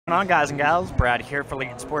Come on, guys and gals, Brad here for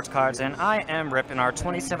Elite Sports Cards, and I am ripping our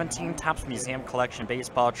 2017 Topps Museum Collection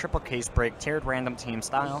Baseball Triple Case Break Tiered Random Team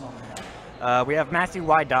Style. We have Matthew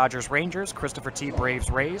Y. Dodgers Rangers, Christopher T.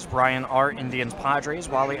 Braves Rays, Ryan R. Indians Padres,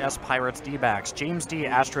 Wally S. Pirates D-backs, James D.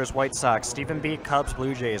 Astros White Sox, Stephen B. Cubs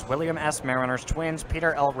Blue Jays, William S. Mariners Twins,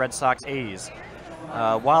 Peter L. Red Sox A's,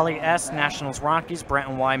 Wally S. Nationals Rockies,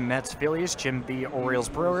 Brenton Y. Mets Phillies, Jim B. Orioles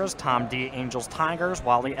Brewers, Tom D. Angels Tigers,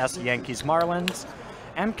 Wally S. Yankees Marlins,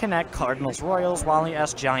 M. Connect Cardinals Royals, Wally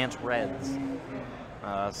S. Giants Reds.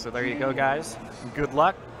 So there you go, guys. Good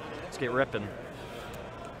luck. Let's get ripping.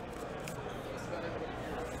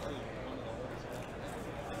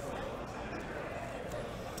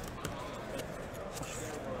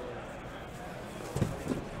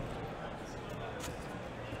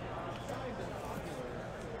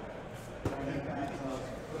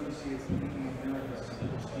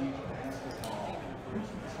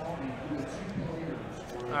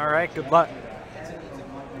 All right, good luck.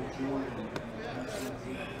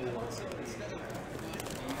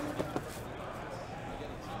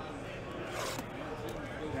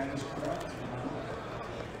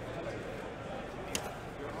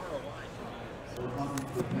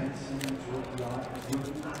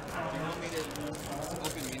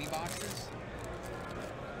 Open mini boxes?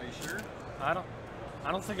 Are you sure? I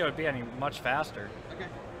don't think it would be any much faster. Okay.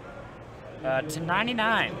 To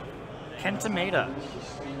 99, Kentameda.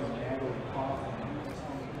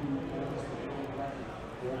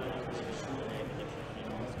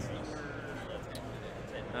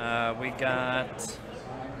 We got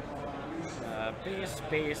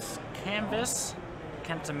base canvas,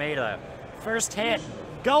 Kentameda. First hit,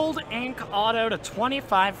 gold ink auto to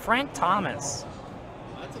 25, Frank Thomas.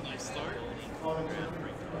 That's a nice start.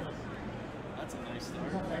 That's a nice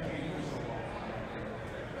start.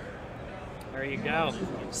 There you go.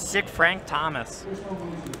 Sick Frank Thomas.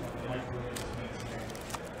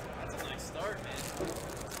 That's a nice start, man.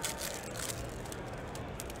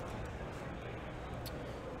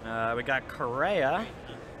 We got Correa.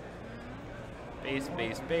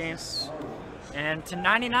 Base. And to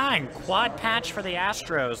 99, quad patch for the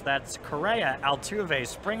Astros. That's Correa, Altuve,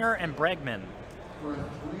 Springer, and Bregman.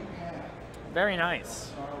 Very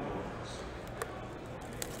nice.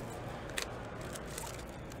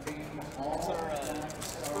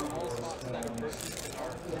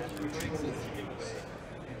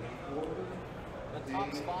 The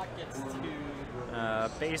top spot gets to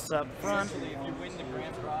Base up front. if you win the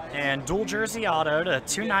grand prize. And dual jersey auto to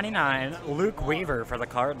 299, Luke Weaver for the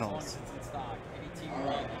Cardinals. In stock. Any team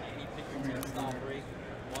run, any picker team style break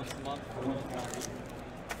once a month for one prize.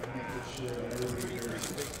 Pretty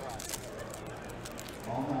big prize.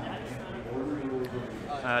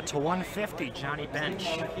 To 150, Johnny Bench.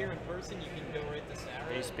 Here in person, you can go right to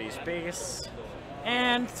Saturday. Base.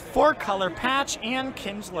 And 4-color patch and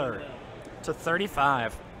Kinsler to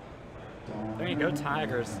 35. There you go,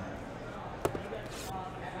 Tigers.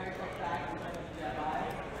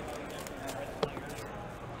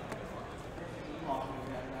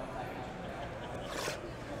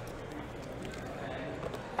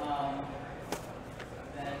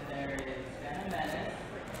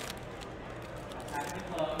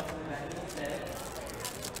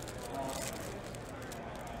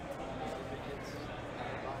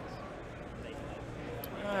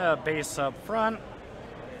 Base up front.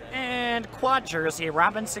 And quad jersey,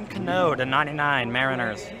 Robinson Cano to 99,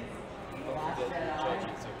 Mariners. Judges,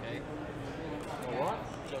 okay? What?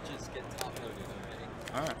 Judges get top loaded, okay?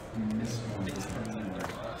 All right. This base comes in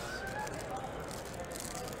 30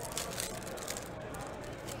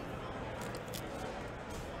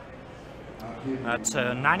 bucks.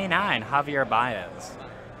 To 99, Javier Baez.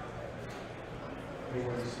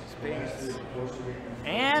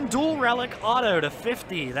 And dual relic auto to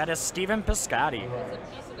 50. That is Steven Piscotty.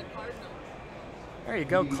 There you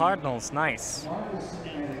go, Cardinals. Nice.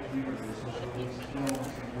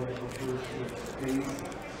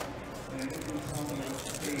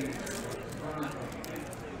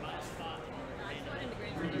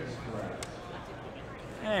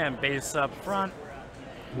 And base up front.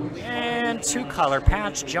 And 2-color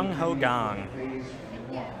patch, Jung Ho Gong.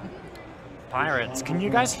 Pirates. Can you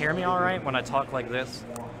guys hear me all right when I talk like this?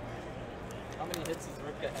 How many hits has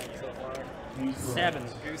Ripka had so far? 7.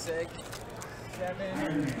 Goose egg?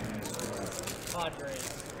 7.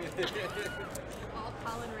 Padres. All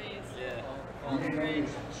Colin Rays. Yeah. Colin Rays.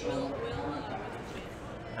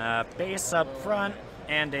 Base up front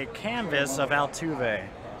and a canvas of Altuve.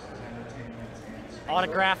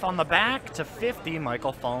 Autograph on the back to 50,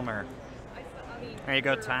 Michael Fulmer. There you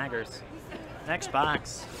go, Tigers. Next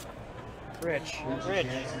box. Rich.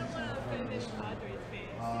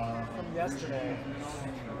 yesterday.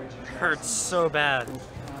 Hurts so bad.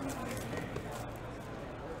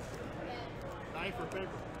 Knife or paper?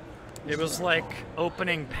 It was like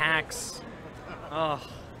opening packs. Oh,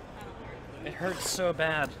 it hurts so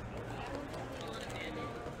bad.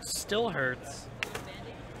 Still hurts.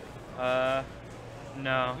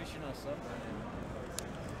 No.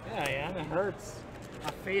 Yeah, it hurts.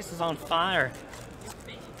 My face is on fire.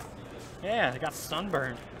 Yeah, I got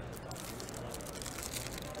sunburned.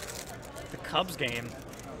 The Cubs game.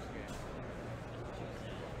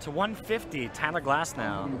 To 150, Tyler Glass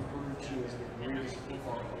now.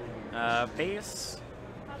 Base.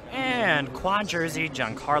 And quad jersey,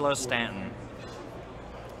 Giancarlo Stanton.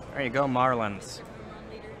 There you go, Marlins.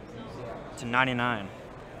 To 99.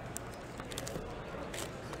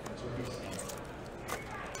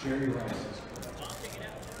 Jerry Rice.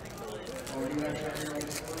 Oh, you got Jerry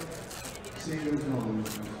Rice? See, there's no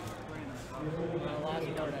losers.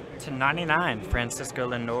 To 99, Francisco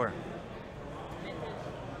Lindor.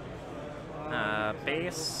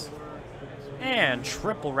 Base. And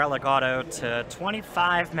triple relic auto to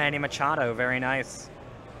 25, Manny Machado. Very nice.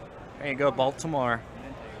 There you go, Baltimore.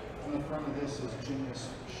 On the front of this is genius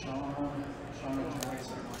Shauna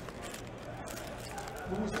Johnson.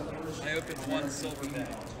 Who was the first? I opened one silver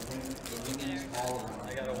bag.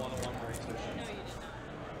 I got a 1-on-1 break.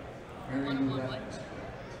 Mary Lou Evans.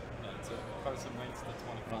 So Carson Wentz to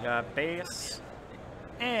 25. We got base.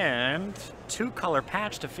 And two-color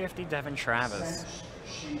patch to 50, Devin Travis.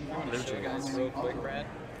 I'm going to show you guys real quick, Brad.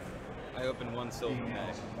 I opened one silver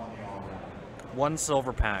pack. One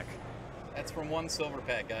silver pack. That's from one silver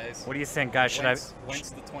pack, guys. What do you think, guys?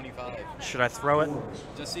 Wentz to 25. Should I throw it?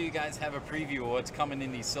 Just so you guys have a preview of what's coming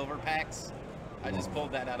in these silver packs, I just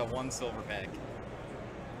pulled that out of one silver pack.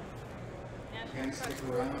 Again, stick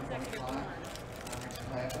around, 1 o'clock.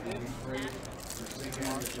 Class will be free.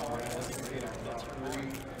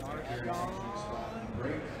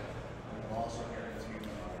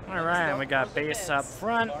 All right, we got base up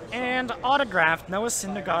front and autographed Noah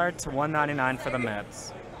Syndergaard to 199 for the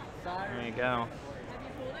Mets. There you go.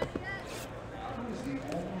 Who is the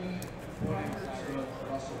only Russell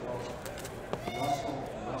Westbrook?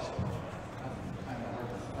 Kind of hard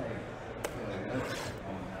to say.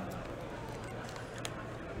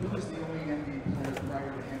 Who is the only NBA player prior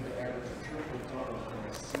to him to average a triple-double for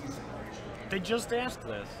a season? They just asked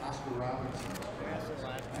this. Oscar Robertson.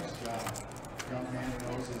 Nice job. Young man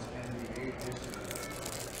knows his NBA history.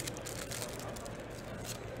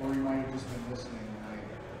 Or you might have just been listening when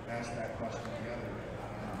I asked that question the other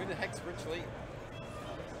day. Who the heck's Rich Lee?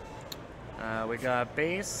 We got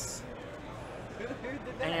base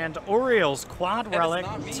and Orioles quad relic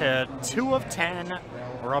to 2 of 10,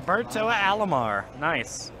 Roberto Alomar.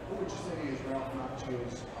 Nice. Who would you say is Ralph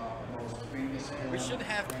Macchio's most famous? We should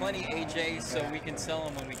have plenty AJ so we can sell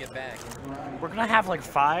them when we get back. We're gonna have like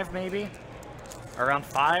 5 maybe, around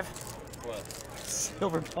 5 What?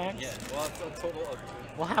 silver packs. Yeah, well, it's a total of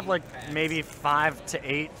We'll have like maybe 5 to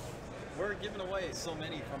 8. We're giving away so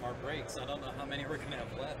many from our breaks. I don't know how many we're gonna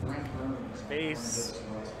have left. Base.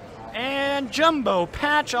 And jumbo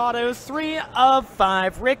patch auto 3 of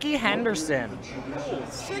 5, Ricky Henderson. Oh,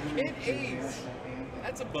 sick hit A's.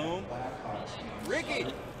 That's a boom.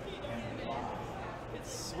 Ricky.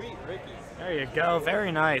 It's sweet, Ricky. There you go,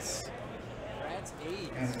 very nice. Brad's A's.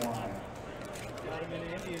 And why? Got him in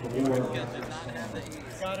an Indian You uniform. guys did not have the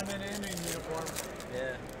A's. Got him in an Indian uniform.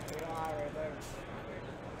 Yeah. Good eye right there.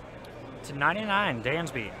 To 99,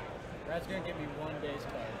 Dansby. Brad's gonna give me one base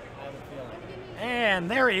card. I have a feeling. And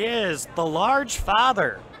there he is, the large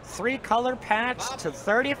father. 3-color patch to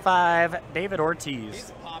 35, David Ortiz. He's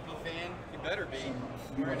a Poppy fan. He better be.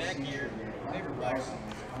 Wearing that gear. They were right.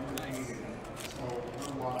 Nice.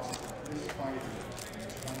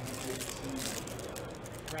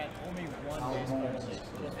 Brad, only one base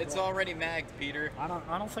card. It's already magged, Peter. I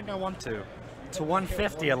don't think I want to. To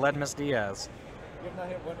 150, Aledmus Diaz. You have not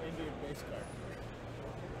hit one Indian base card.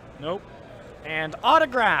 Nope. And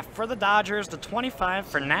autograph for the Dodgers to 25,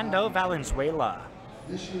 Fernando Valenzuela.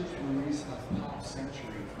 This year's release of Pop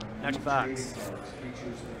Century from Next New box. Trading Cards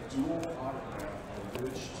features a dual autograph of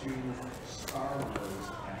which 2 Star Wars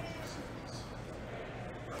action series.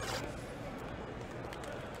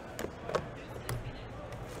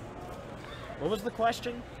 What was the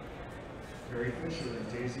question? Barry Fisher and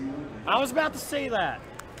Daisy Woodley. I was about to say that.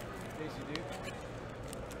 Casey Duke.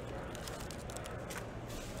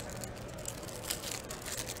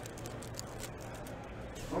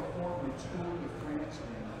 What form returned to France in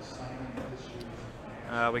the signing of this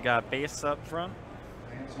year's We got base up front.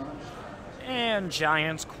 Lance Armstrong? And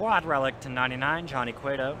Giants quad relic to 99, Johnny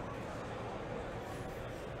Cueto.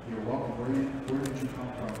 You're welcome. Where did you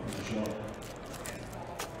come from for the show?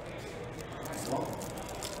 Welcome.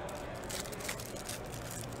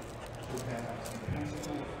 So we have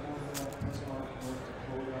Pensacola, Florida, Pittsburgh, North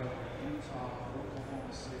Dakota, Utah,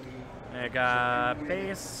 Oklahoma City. I got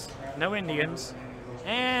base, no Indians,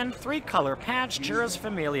 and 3-color patch, Juris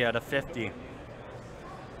Familia to 50.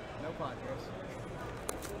 No Padres.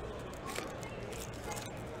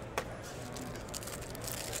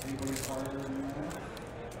 Anybody's harder than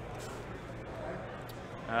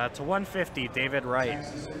that? To 150, David Wright.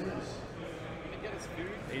 Texas it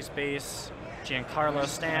is. Base, Giancarlo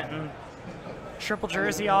Stanton. Triple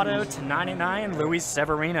jersey auto to 99, Luis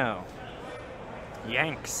Severino.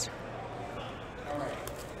 Yanks. All right.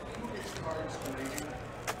 Who gets cards graded?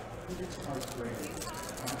 Who gets cards graded?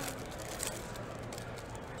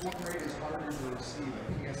 What grade is harder to receive,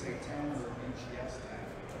 a PSA 10 or an HGS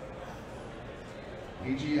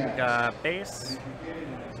 10? HGS. Got base. If you get it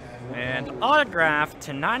in a 10, And what color? autograph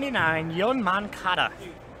to 99, Yon Moncada,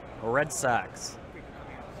 Red Sox.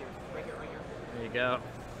 There you go.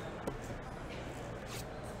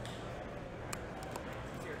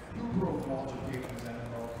 Who broke Walter Payton's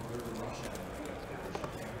NFL career rushing?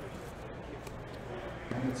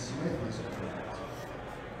 Emmett Smith is correct.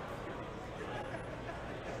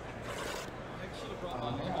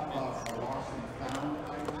 They have a lost and found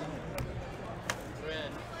item.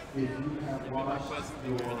 If you have lost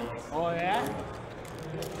your Oh, yeah?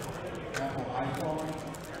 Apple iPhone,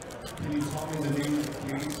 can you tell me the name of the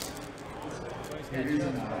case? It is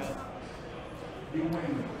an iPhone. You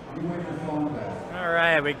win your phone back. All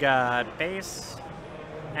right, we got base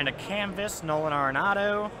and a canvas, Nolan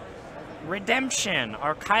Arenado. Redemption,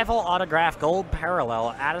 archival autograph gold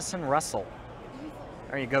parallel, Addison Russell.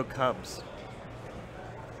 There you go, Cubs.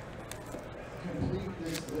 Complete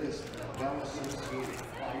this list of well-associated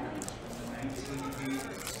fighters from the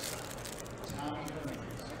 1980s. Tommy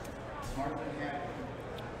Hearns, Martin Hatton,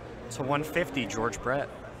 To 150, George Brett.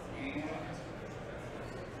 and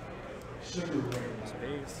Sugar Ray.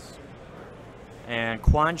 Base. And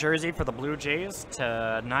Quan jersey for the Blue Jays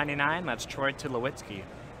to 99, that's Troy Tulowitzki.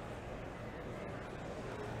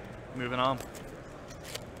 Moving on. All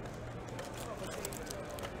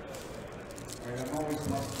right, I'm always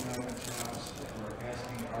busting out the chops for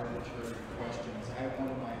asking arbitrary questions. I have one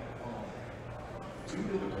of my own. Due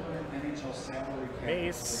to the current NHL salary cap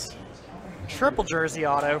Base. restrictions, how many Triple jersey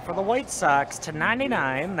auto for the White Sox to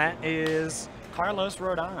 99, that is Carlos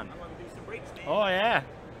Rodon. Oh, yeah.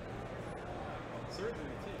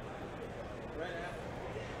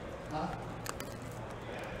 Huh?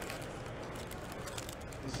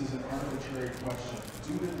 This is an arbitrary question.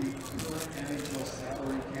 Due to the current NHL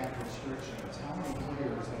salary cap restrictions, how many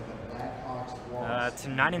players have the Blackhawks lost? To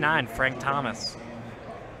 99, Frank Thomas.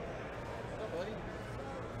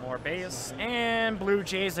 More base. And Blue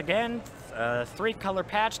Jays again. 3-color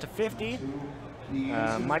patch to 50.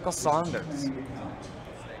 Michael Saunders.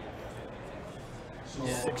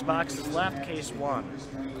 6 boxes left, case 1.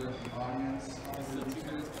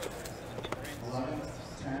 11,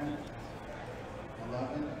 10,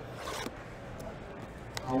 11.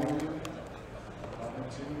 How old are you? 11,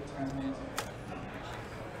 2, 10, 1.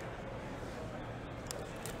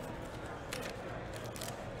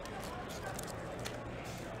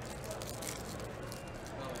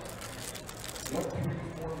 What three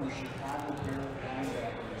former Chicago Bears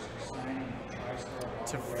linebackers are signing TriStar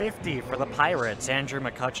To 50 for the Pirates, Andrew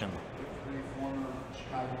McCutcheon. Three former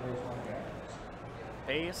Chicago Bears linebackers.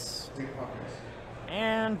 Base. Dick Buckets.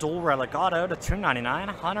 And dual relic auto to 299,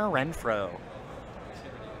 Hunter Renfroe.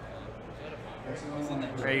 That's the only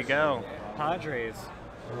one. There you go. Padres.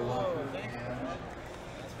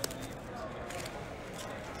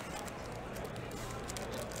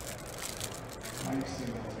 Mike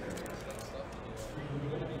Singletary.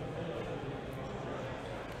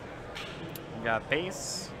 We got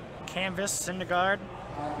base, canvas, Syndergaard,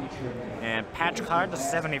 Hockey trivia. and patch card to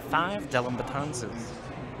 75, Dylan Betances.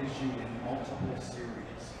 Issued in multiple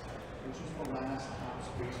series. Which was the last Topps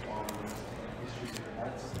baseball list issued in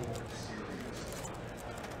multiple series?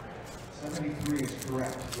 73 is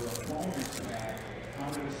correct. Your opponent's bag, how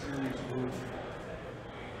many series were there?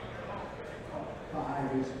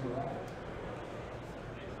 5 is correct.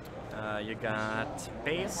 You got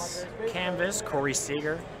base, canvas, Corey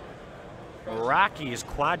Seager. Rockies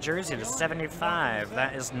quad jersey to 75,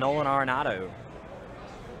 that is Nolan Arenado.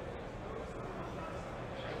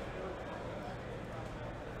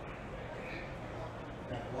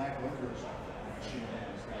 That black licorice machine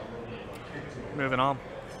has got a little bit of a kick to it. Moving on.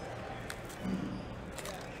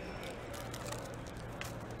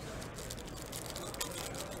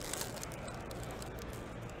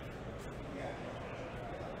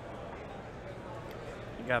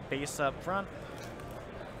 got base up front.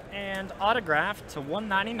 And autograph to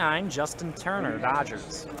 199, Justin Turner,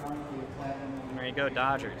 Dodgers. There you go,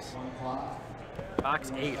 Dodgers.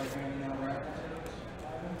 Box 8.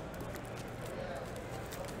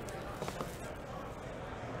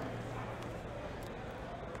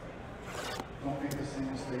 Don't make the same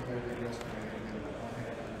mistake I did yesterday. I did it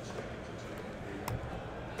one-handed and expected to take it.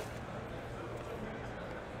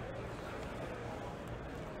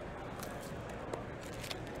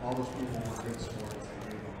 All those people were good sports. I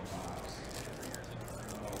gave them a box.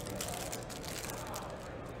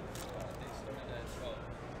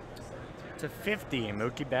 To 50,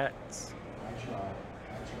 Mookie Betts. I tried.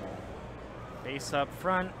 Base up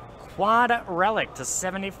front. Quad relic to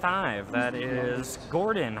 75. That is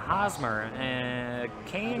Gordon, Hosmer, and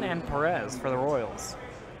Kane and Perez for the Royals.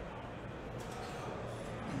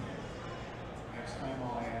 Next time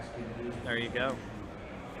I'll ask you to do. There you go.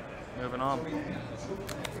 Moving on. Oh,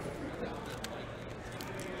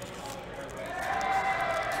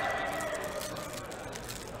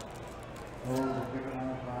 we're picking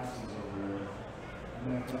out boxes over there. I'm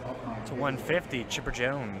gonna have to up my To 150, Chipper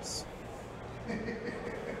Jones.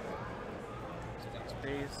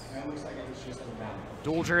 That looks like it was just a one.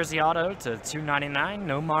 Dual jersey auto to 299,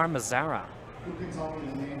 Nomar Mazara. Who can tell me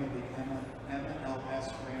the name of the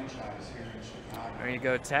MLS franchise here in Chicago? There you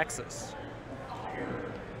go, Texas.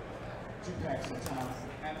 TIERED. 2 packs of top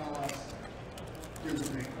MLS. Here's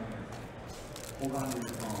a big winner. Hold on to your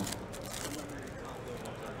phone.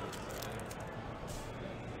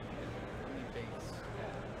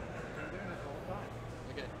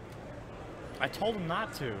 Okay. I told him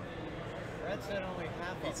not to. Red said only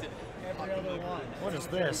half of it. Every Every other one. What is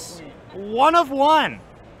this? 1 of 1.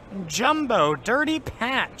 Jumbo Dirty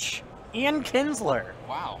Patch. Ian Kinsler.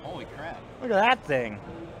 Wow, holy crap. Look at that thing.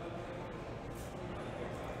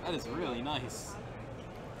 That is really nice.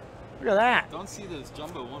 Look at that. Don't see those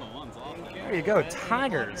jumbo 101s often. There you go,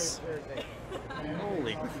 Tigers.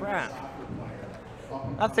 Holy crap.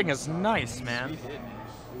 That thing is nice, man.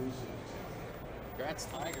 Congrats,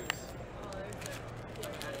 Tigers.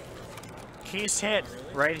 Case hit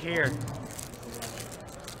right here.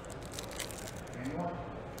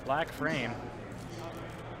 Black frame.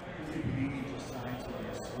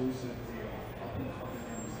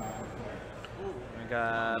 We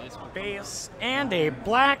got base and a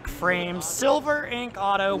black frame silver ink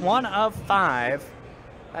auto, 1 of 5.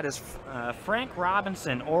 That is Frank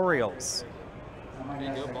Robinson, Orioles. There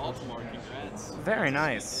you go, Baltimore. Congrats. Very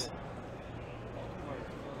nice.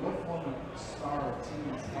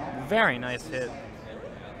 Very nice hit.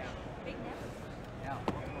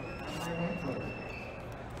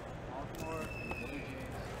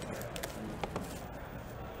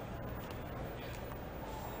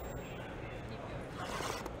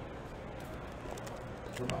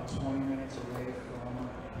 We're about 20 minutes away from the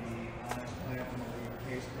honors playoff in the league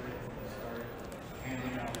case break. We'll start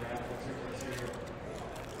handing out raffle tickets here.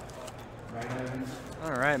 Right, Evans?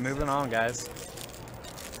 All right, moving on, guys.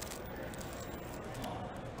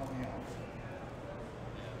 Help me out.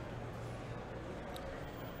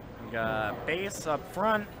 We got base up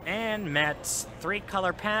front and Mets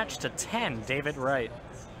 3-color patch to 10, David Wright.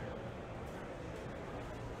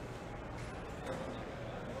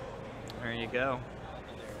 There you go.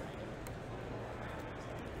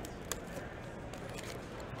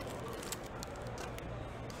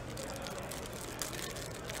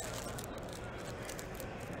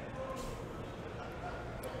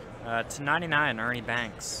 To 99, Ernie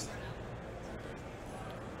Banks.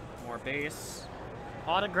 More base.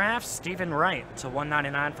 Autograph, Stephen Wright to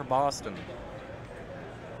 199 for Boston.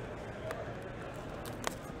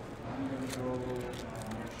 I'm going to go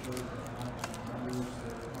make sure the members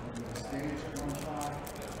that come to the stage at one shot.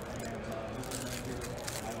 And this is right here.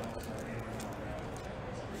 I don't start handing out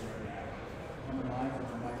raffles. Coming live from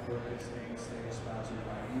the Mike Burgess main stage, sponsored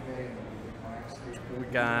by eBay and the Big Mike State. We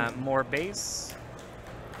got more base.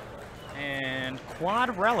 And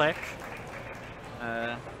quad relic,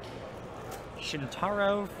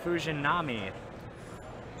 Shintaro Fujinami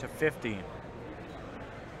to 50.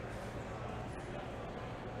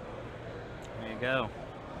 There you go.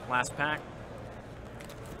 Last pack.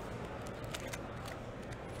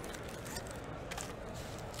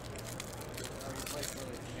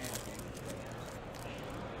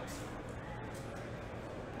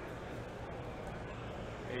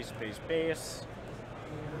 Base, base, base.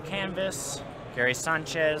 Canvas, Gary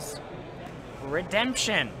Sanchez,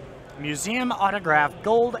 Redemption, Museum Autograph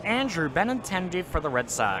Gold, Andrew Benintendi for the Red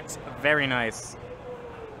Sox. Very nice.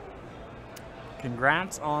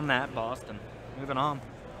 Congrats on that, Boston. Moving on.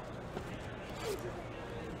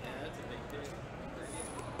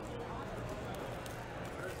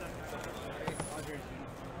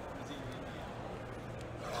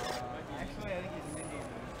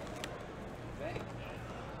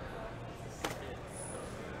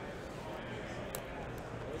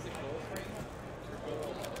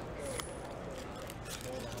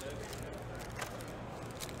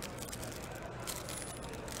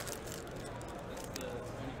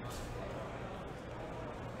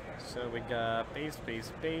 So we got base,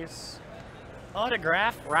 base, base.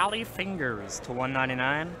 Autograph, Rowdy Fingers to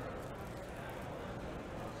 199.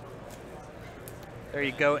 There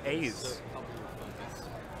you go, A's. So help you with focus.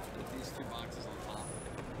 Put these two boxes on top.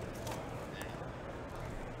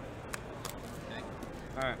 Okay.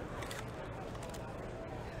 All right.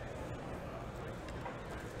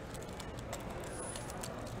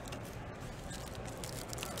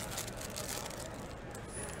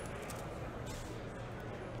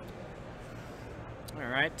 All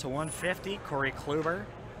right, to 150, Corey Kluber.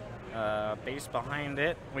 Base behind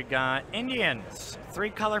it, we got Indians.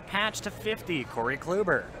 3-color patch to 50, Corey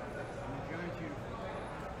Kluber.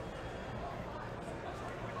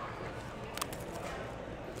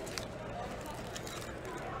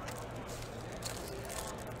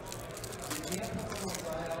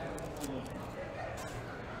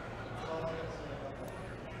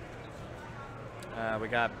 We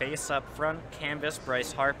got base up front, canvas,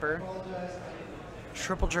 Bryce Harper.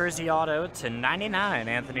 Triple jersey auto to 99,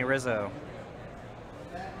 Anthony Rizzo.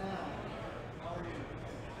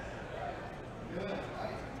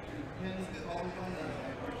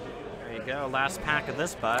 There you go, last pack of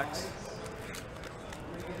this box.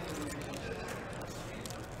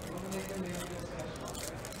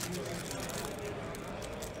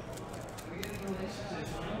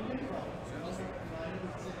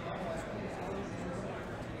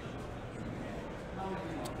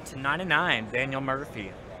 To 99, Daniel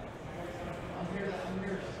Murphy.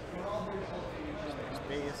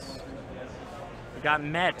 Base. We got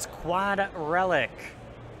Mets quad relic.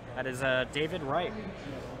 That is David Wright.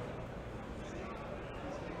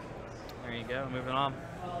 There you go, moving on.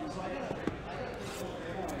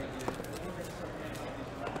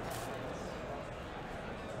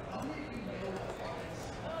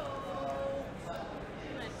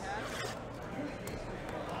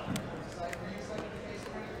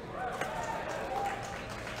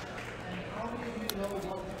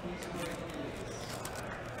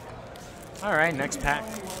 All right, next pack.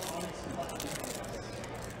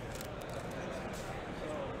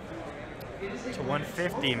 To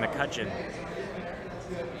 150, McCutcheon.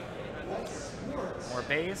 More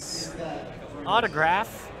base.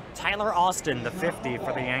 Autograph, Tyler Austin, the 50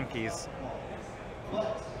 for the Yankees.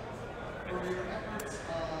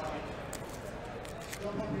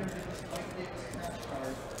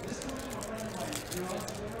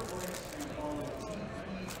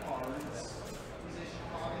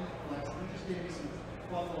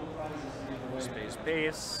 Space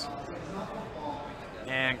base.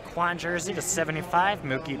 And quad jersey to 75,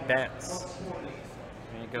 Mookie Betts.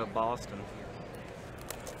 There you go, Boston.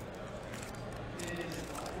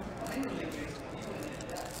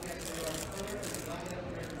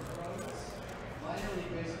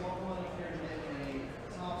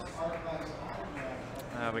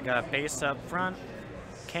 We got base up front,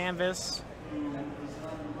 canvas.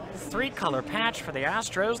 3-color patch for the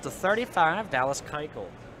Astros to 35, Dallas Keuchel.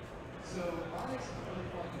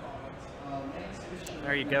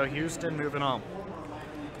 There you go, Houston, moving on.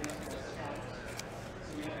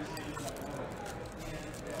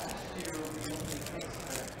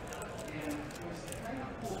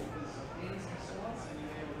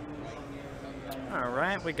 All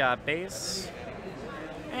right, we got base.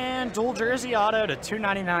 And dual jersey auto to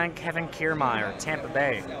 299, Kevin Kiermaier, Tampa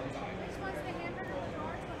Bay.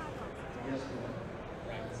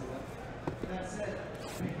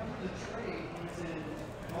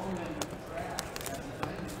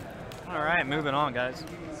 All right, moving on, guys.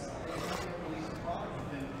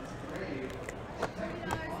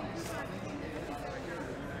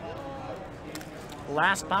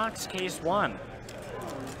 Last box, case 1.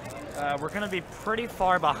 We're going to be pretty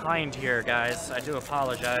far behind here, guys. I do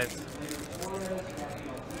apologize.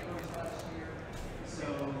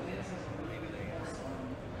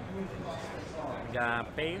 We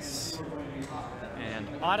got base and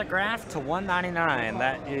autograph to 199.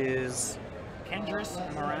 That is Kendrys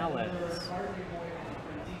Morales.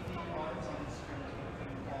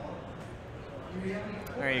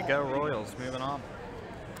 There you go, Royals. Moving on.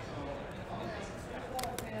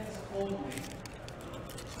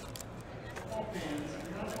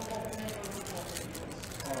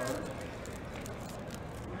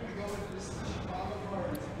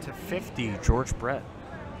 To 50, George Brett.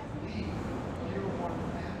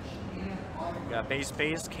 Got base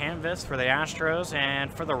canvas for the Astros,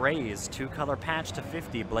 and for the Rays, 2-color patch to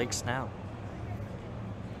 50, Blake Snell.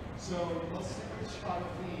 So let's stick with the Chicago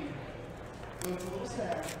theme. So it's a little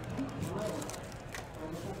sad. Growth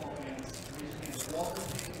from the football fans. Walter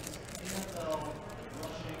Payton's NFL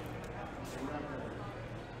rushing record.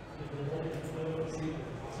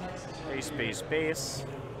 Base.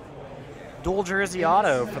 Dual jersey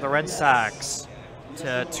auto for the Red Sox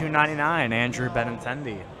to 299, Andrew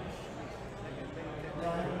Benintendi.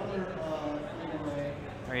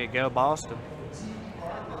 There you go, Boston.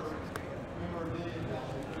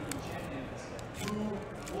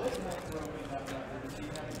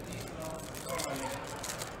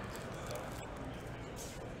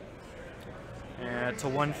 And to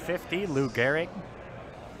 150, Lou Gehrig.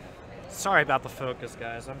 Sorry about the focus,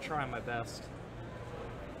 guys. I'm trying my best.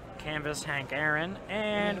 Canvas, Hank Aaron.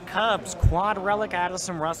 And Cubs, quad relic,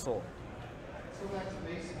 Addison Russell.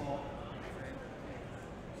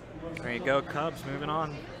 There you go, Cubs. Moving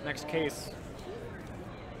on. Next case.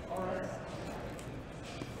 I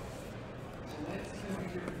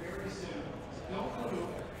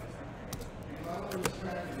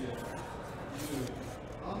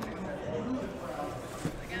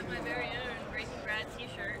got my very own Breaking Brad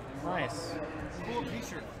t-shirt. Nice. Cool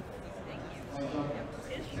t-shirt. Thank you.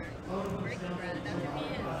 His shirt. Breaking Brad, that's who he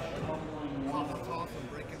is. Wow, that's awesome.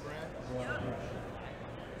 Breaking Brad. Yep.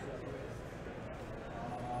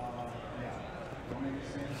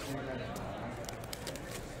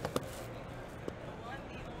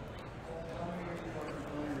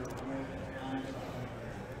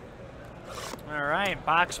 All right,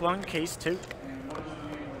 box 1, case 2.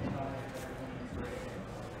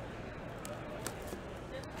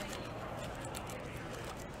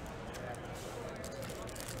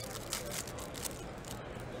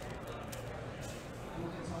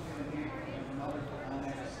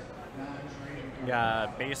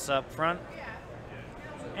 Got base up front.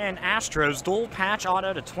 And Astros dual patch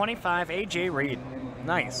auto to 25, AJ Reed.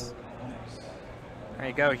 Nice. There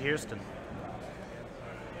you go, Houston.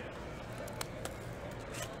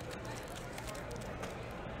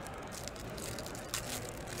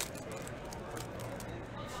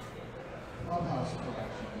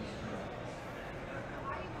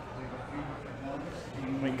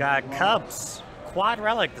 We got Cubs, quad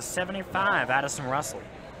relic to 75, Addison Russell.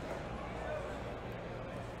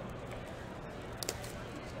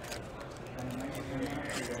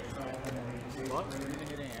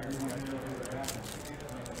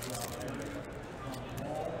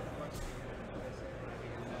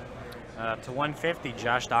 To 150,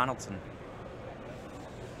 Josh Donaldson.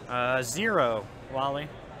 0, Wally.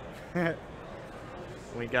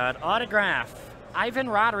 We got autograph, Ivan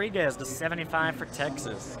Rodriguez to 75 for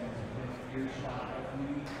Texas.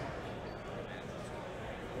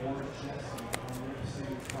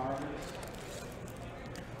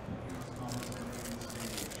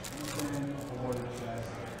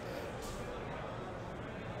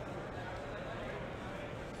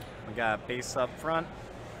 We got base up front.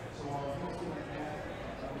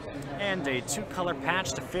 And a 2-color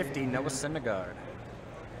patch to 50, Noah Syndergaard.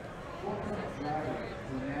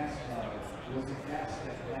 What's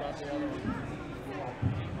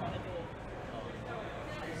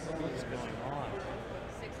going on?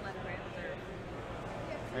 6 left right third.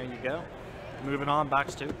 There you go. Moving on,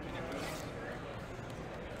 box 2.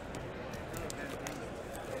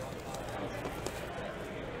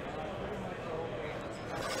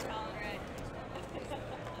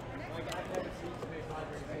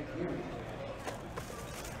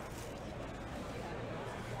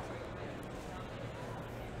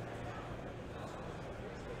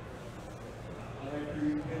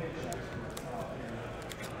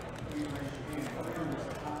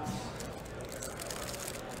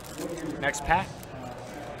 Next pack.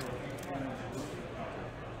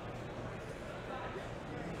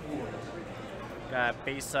 Got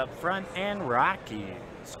base up front and Rockies.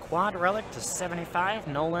 Quad relic to 75,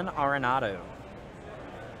 Nolan Arenado.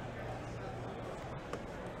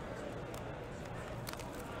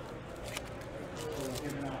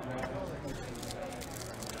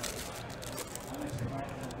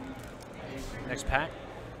 Next pack.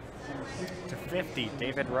 To 50,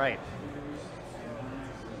 David Wright.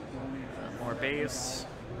 More base.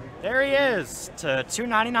 There he is, to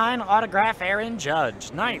 299, autograph Aaron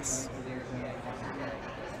Judge. Nice.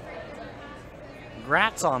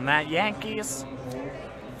 Congrats on that, Yankees.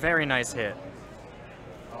 Very nice hit.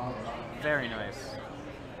 Very nice.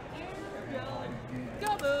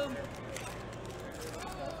 Go boom!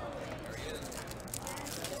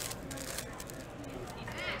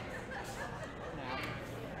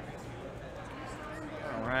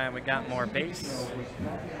 All right, we got more base.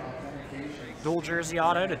 Dual jersey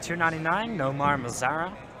auto to 299, Nomar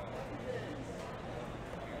Mazara.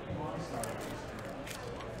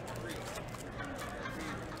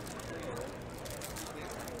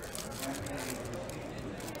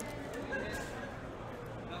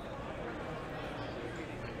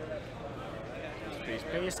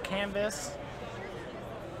 Base canvas.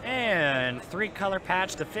 And And 3-color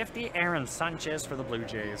patch to 50, Aaron Sanchez for the Blue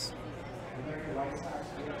Jays.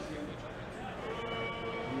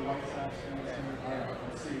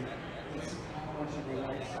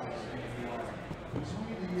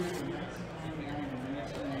 Between the years of 1999 and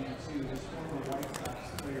 1992, this former White Sox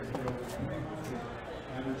player hit over 300,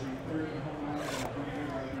 averaging 30 home runs and 100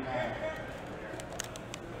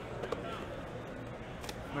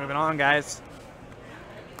 RBI. Moving on, guys.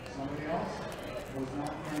 Somebody else was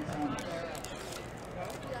not Frank Thomas.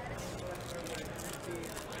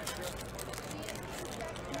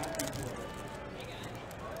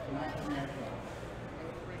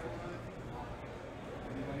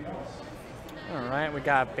 Anybody else? All right, we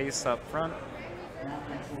got base up front.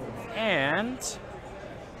 And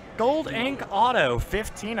gold ink auto,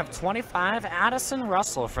 15 of 25, Addison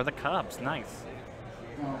Russell for the Cubs. Nice.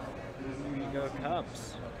 Go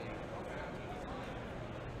Cubs.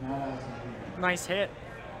 Nice hit.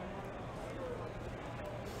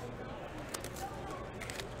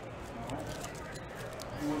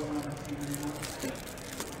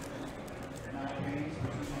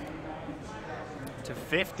 To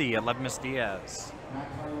 50, Elevis Diaz.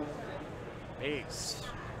 Base.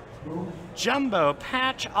 Jumbo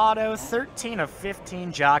patch auto, 13 of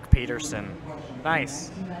 15, Jock Peterson.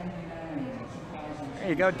 Nice. There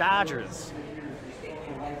you go, Dodgers.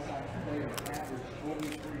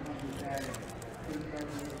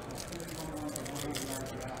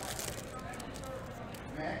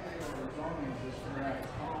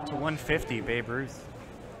 To 150, Babe Ruth.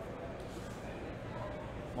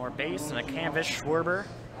 More base and a canvas Schwarber.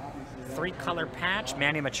 3-color patch,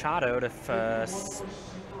 Manny Machado to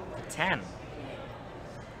 10.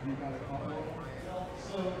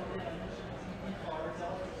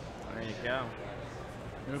 There you go.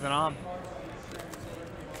 Moving on.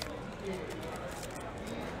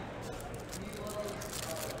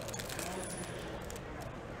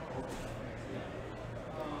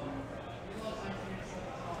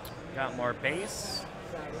 Got more base.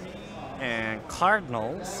 And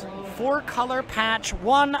Cardinals, 4-color patch,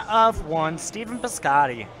 1 of 1, Stephen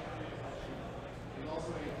Piscotty.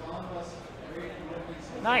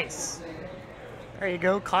 Nice. There you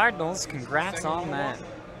go, Cardinals. Congrats on that.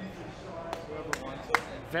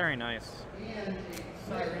 Very nice.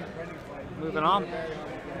 Moving on.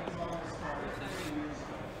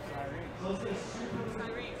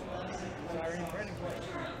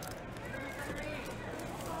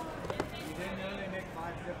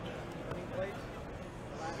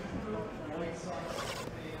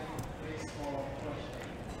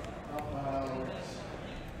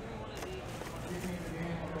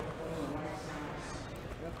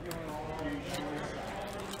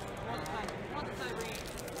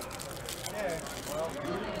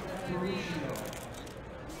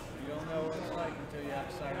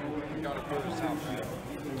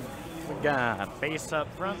 We got base up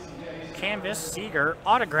front, canvas Seager,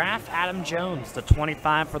 autograph Adam Jones to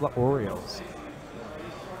 25 for the Orioles.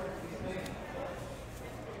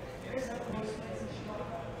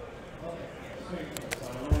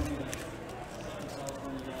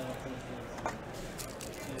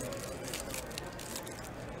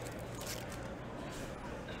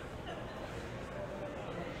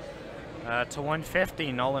 To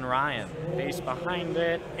 150, Nolan Ryan. Base behind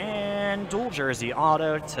it, and dual jersey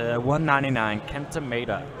auto to 199, Kenta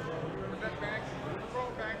Maeda.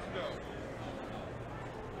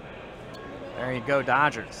 There you go,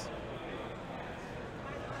 Dodgers.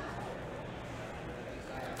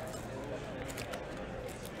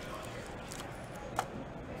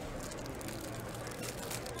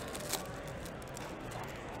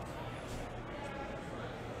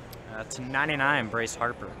 To 99, Bryce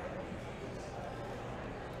Harper.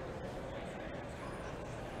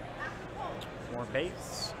 More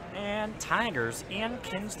base. And Tigers, Ian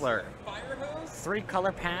Kinsler.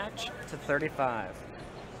 3-color patch to 35.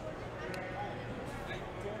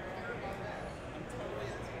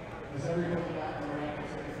 Does everybody back in the rack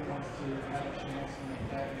if he wants to have a chance in the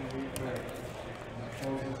back in the league break?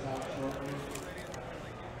 Close this out shortly.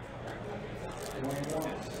 Going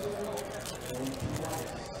once. Going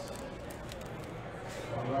twice.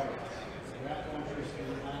 All right.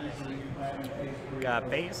 We got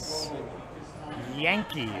base.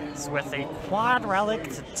 Yankees with a quad relic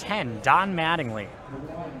to 10, Don Mattingly.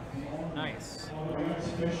 Nice.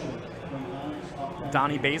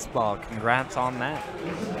 Donnie Baseball, congrats on that.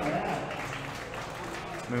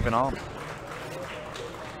 Moving on.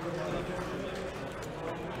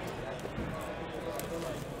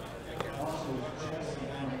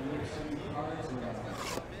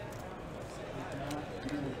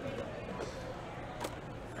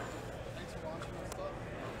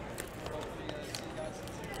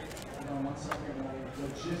 1 second while we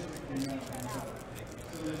logistically know that.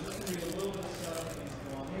 So there's just going to be a little bit of stuff that needs to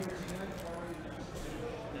go on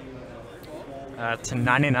here. To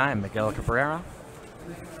 99, Miguel Cabrera.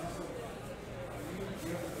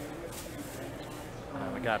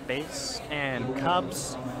 We got base and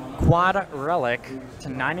Cubs quad relic to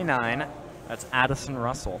 99. That's Addison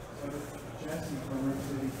Russell.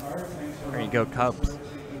 There you go, Cubs. So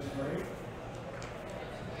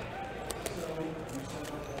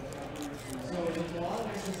there's a lot of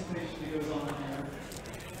anticipation that goes on here.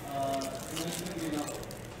 It's going to be about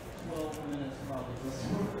 12 minutes probably.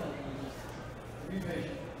 Be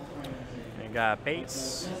patient. We got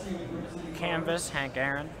base, canvas, Hank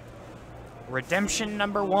Aaron. Redemption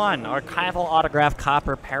number 1, archival autograph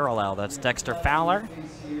copper parallel. That's Dexter Fowler.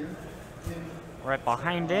 Right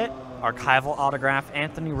behind it, archival autograph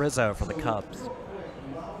Anthony Rizzo for the Cubs.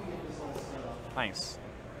 Nice.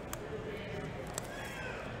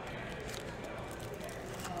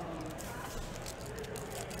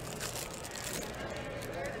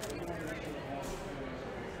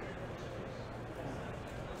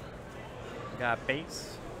 Got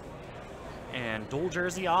base and dual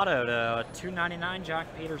jersey auto to 299 Jock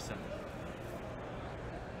Peterson.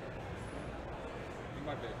 You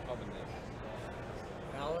might be helping this.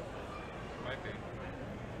 Alec? Might be.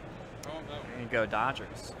 I don't know. There you go,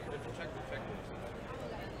 Dodgers. Check the checklist.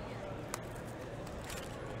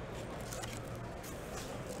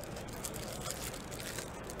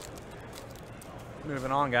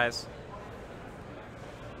 Moving on, guys.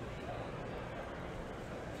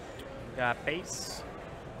 Got base.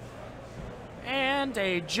 And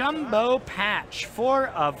a jumbo patch, 4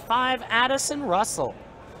 of 5, Addison Russell.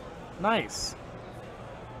 Nice.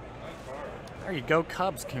 There you go,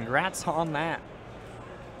 Cubs. Congrats on that.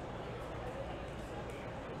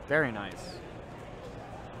 Very nice.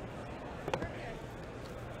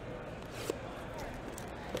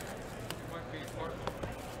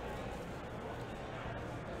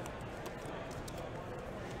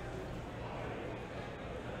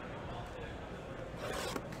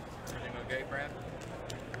 Everything okay, Brad?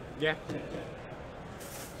 Yeah.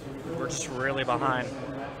 We're just really behind.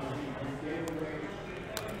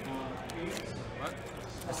 What?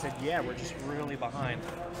 I said, yeah, we're just really behind.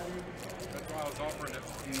 That's why I was offering an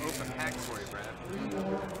open pack for you, Brad.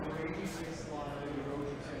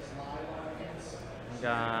 We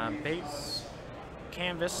got base,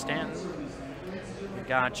 canvas, Stanton. We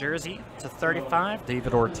got jersey to 35,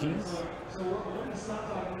 David Ortiz.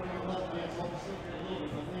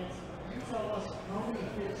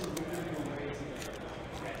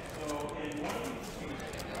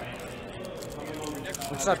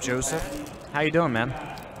 What's up, Joseph? How you doing, man?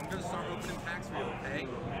 I'm gonna start opening packs for you, okay?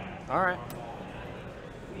 All right.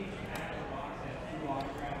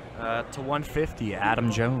 To 150,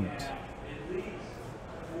 Adam Jones.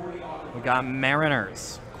 We got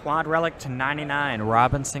Mariners. Quad relic to 99,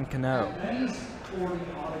 Robinson Cano.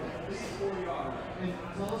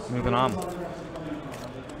 Moving on.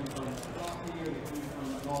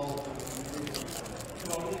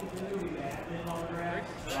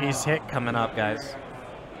 Cheese hit coming up, guys.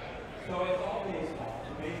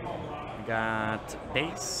 We got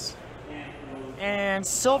base. And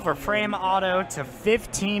silver frame auto to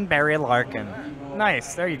 15, Barry Larkin.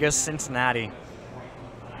 Nice. There you go, Cincinnati.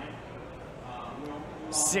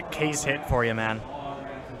 Sick case hit for you, man.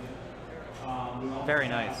 Very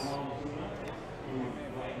nice.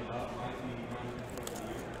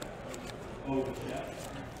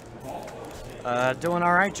 Doing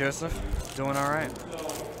all right, Joseph. Doing all right.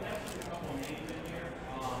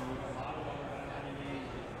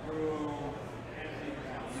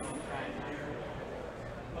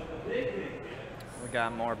 We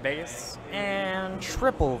got more base and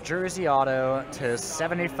triple jersey auto to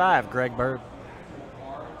 75, Greg Bird.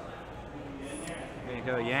 There you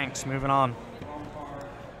go, Yanks. Moving on.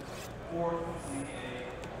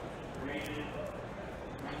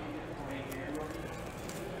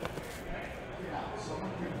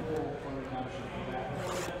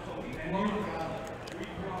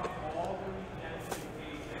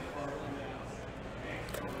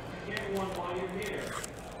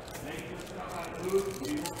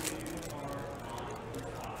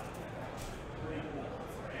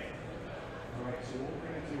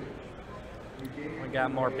 We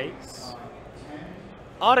got more base.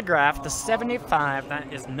 Autograph to 75.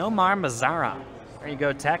 That is Nomar Mazara. There you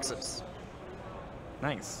go, Texas.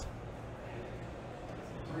 Nice.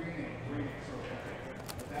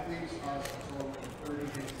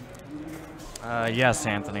 Yes,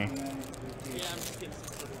 Anthony.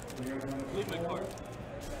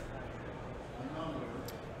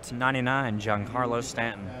 To 99, Giancarlo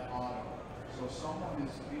Stanton.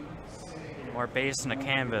 More base and a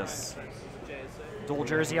canvas. Dual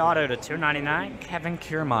jersey auto to 299. Kevin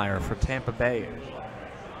Kiermaier for Tampa Bay.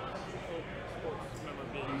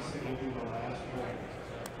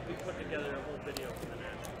 We put together a whole video for the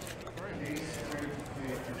net.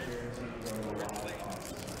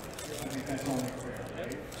 I think that's only fair,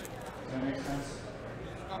 right? Does that make sense?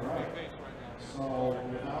 All right. So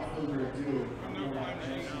without further ado, I'm going to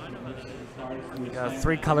We got a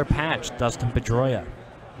 3-color patch, Dustin Pedroia.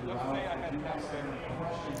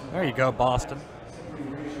 There you go, Boston.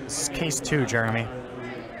 This is case 2, Jeremy.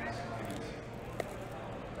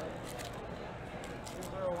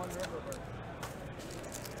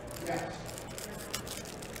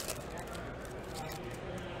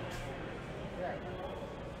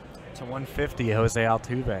 To 150, Jose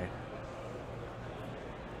Altuve.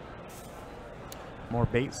 More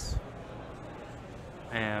base.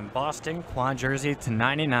 And Boston, quad jersey to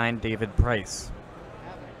 99, David Price.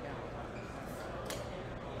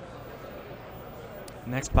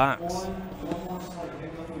 Next box. One more slight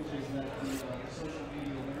hiccup, which is that the social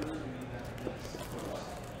media winners, we need that list first.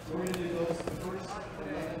 So we're going to do those. The first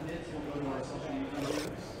 11 hits will go to our social media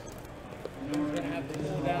winners. And then we're going to have to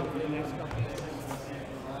pull it out for the next couple of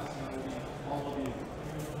all of you.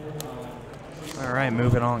 All right,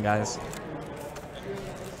 moving on, guys.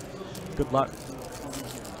 Good luck.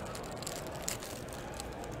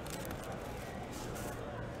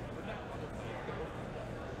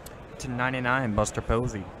 To 99, Buster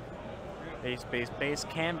Posey. Base, base, base,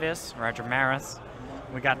 canvas, Roger Maris.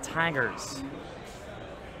 We got Tigers.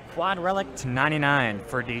 Quad relic to 99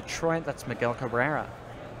 for Detroit. That's Miguel Cabrera.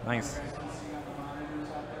 Nice.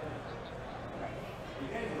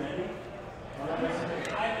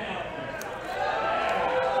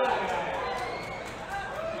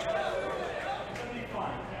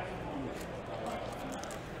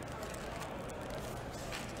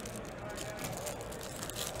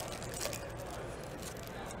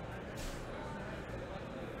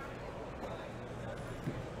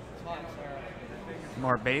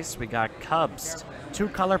 More base, we got Cubs.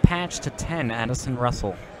 2-color patch to 10, Addison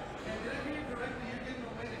Russell.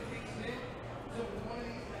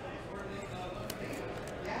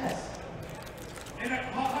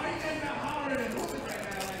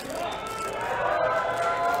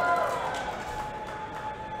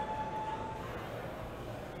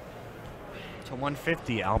 To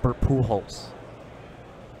 150, Albert Pujols.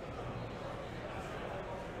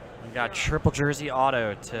 We got triple jersey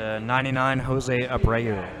auto to 99, Jose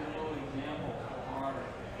Abreu.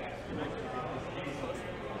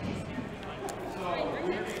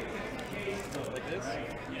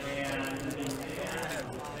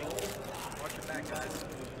 Watch your back, guys.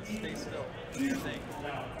 Stay still. Do your thing.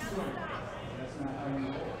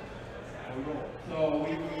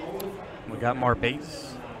 We got more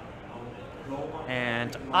base.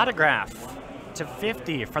 And autograph to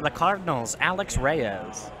 50 for the Cardinals, Alex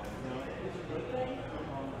Reyes.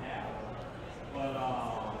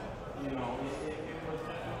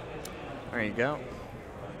 There you go.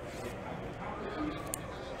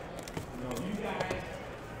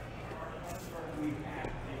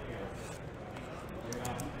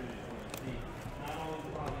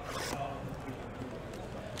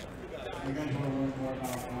 You guys want to learn more about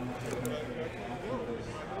how much I can after this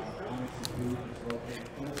Onyx's booth is located.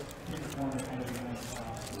 Put in the corner kind of behind the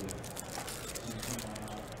top so you can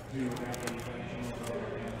do that eventually go and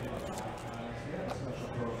hit up Onyx. We have a special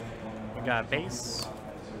program going on. We got base.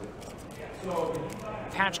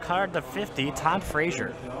 Patch card to 50, Todd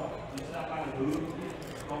Frazier.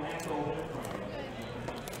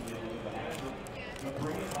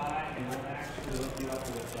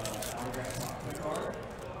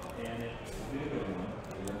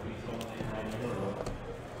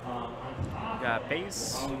 Got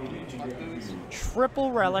base.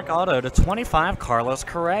 Triple relic auto to 25, Carlos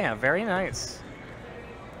Correa. Very nice.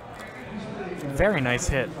 Very nice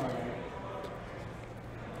hit.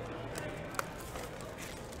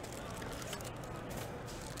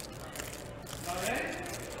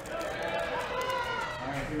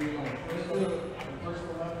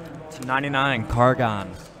 To 99,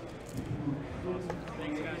 Cargon.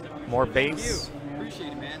 More base.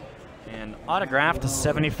 Appreciate it, man. And autograph to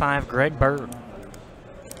 75, Greg Bird.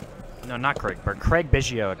 No, not Greg Bird. Craig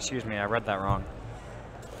Biggio, excuse me. I read that wrong.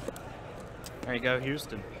 There you go,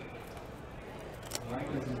 Houston. Yeah,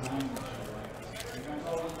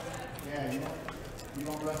 you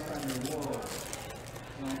don't rest on your laurels.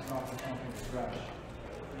 You don't stop for something fresh.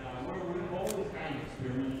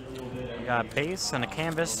 We got base and a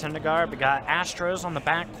canvas Syndergaard. We got Astros on the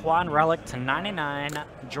back, quad relic to 99,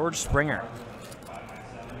 George Springer.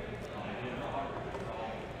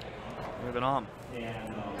 Moving on.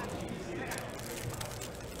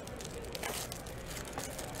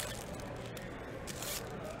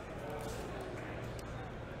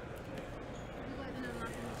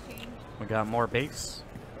 We got more base.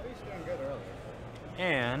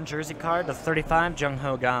 And jersey card to 35, Jung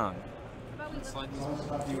Ho Gang.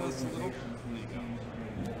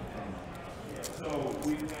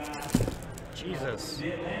 Jesus.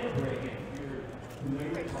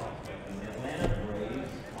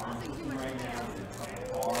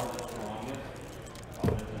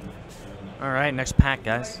 All right, next pack,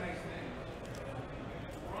 guys.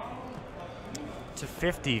 To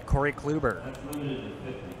 50, Corey Kluber.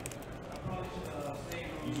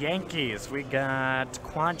 Yankees, we got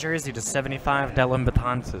quad jersey to 75, Dylan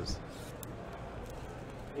Betances.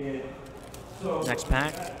 Next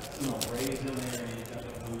pack.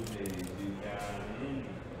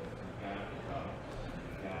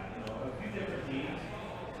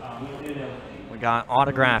 We got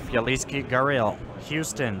autograph, Yaliski Gurriel,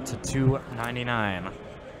 Houston to 299.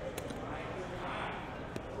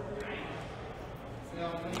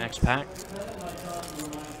 Next pack.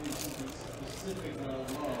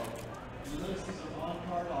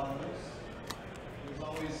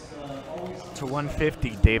 To 150,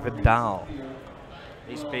 David Dahl.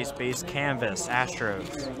 Base canvas,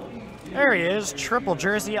 Astros. There he is, triple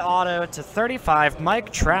jersey auto to 35,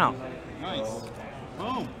 Mike Trout. Nice.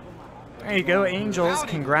 Boom. There you go, Angels.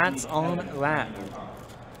 Congrats on that.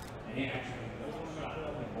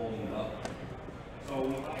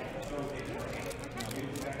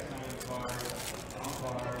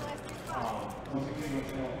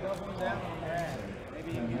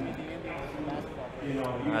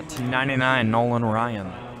 To 99, Nolan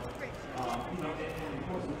Ryan.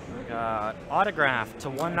 Got autograph to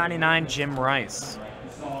 199, Jim Rice.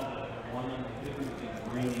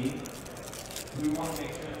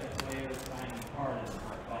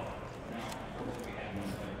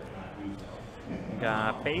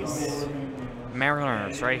 Got base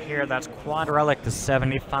Mariners right here. That's quad relic to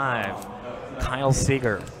 75, Kyle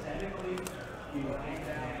Seager.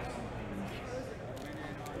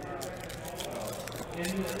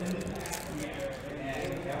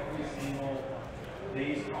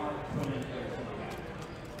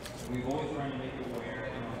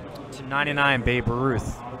 To 99, Babe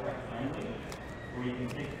Ruth.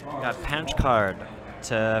 Got punch card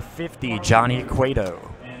to 50, Johnny Cueto.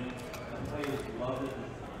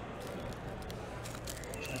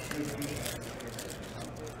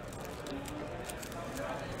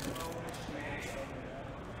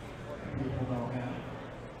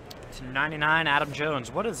 To 99, Adam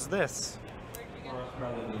Jones. What is this?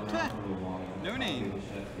 No name.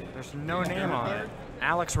 There's no name on it.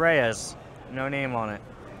 Alex Reyes. No name on it.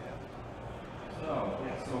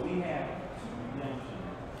 So we have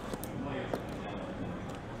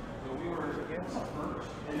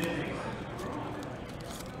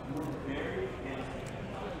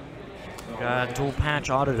Got dual patch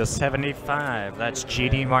auto to 75. That's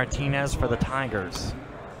JD Martinez for the Tigers.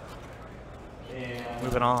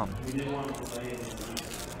 Moving on.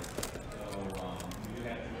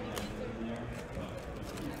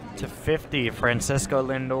 To 50, Francisco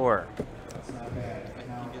Lindor.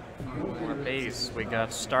 More base. We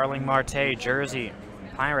got Starling Marte, jersey.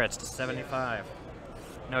 Pirates to 75.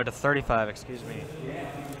 No, to 35, excuse me.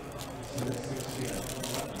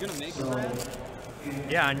 You gonna make it, Brad?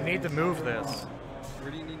 Yeah, I need to move this.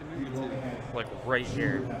 Where do you need to move it to? Like right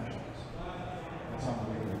here.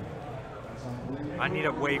 I need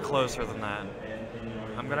it way closer than that.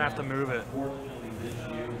 I'm gonna have to move it.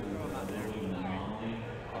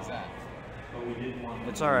 What's that?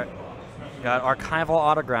 It's alright. Got archival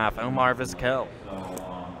autograph, Omar Vizquel.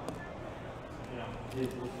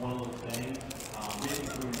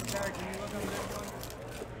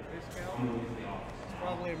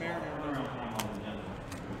 Probably a Mariner.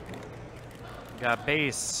 Got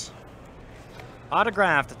base.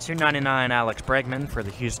 Autograph to 299, Alex Bregman for the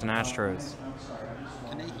Houston Astros.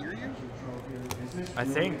 Can they hear you? I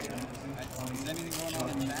think. Is anything going on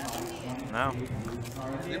in chat? No.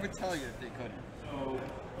 They would tell you if they couldn't.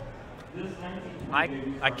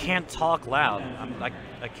 I can't talk loud.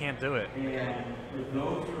 I can't do it.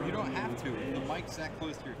 You don't have to. The mic's that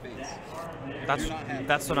close to your face.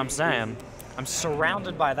 That's what I'm saying. I'm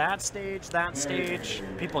surrounded by that stage,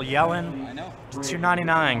 people yelling. I know.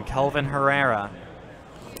 299, Kelvin Herrera.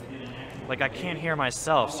 Like, I can't hear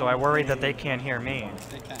myself, so I worry that they can't hear me.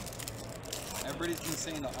 They can. Everybody's been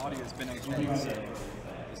saying the audio's been okay, so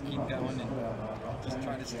just keep going and just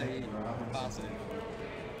try to stay positive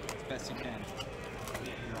as best you can.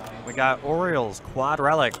 We got Orioles, quad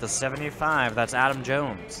relic, the 75. That's Adam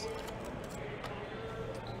Jones.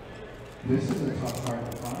 This is a tough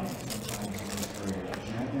card to find sometimes in this grade.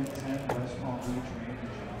 Gentleman 10, West Palm Beach, Randy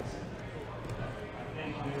Johnson.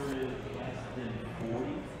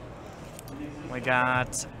 We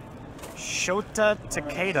got Shota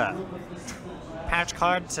Takeda. Patch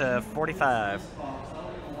card to 45.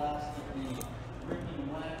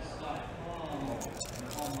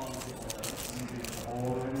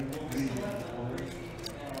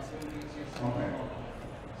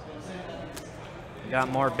 We got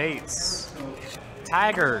more baits.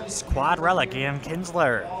 Tigers, quad relic, Ian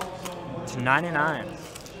Kinsler to 99.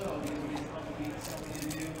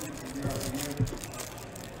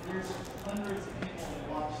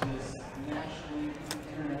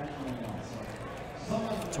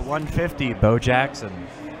 To 150, Bo Jackson,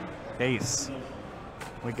 base.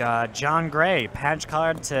 We got John Gray, patch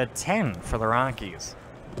card to 10 for the Rockies.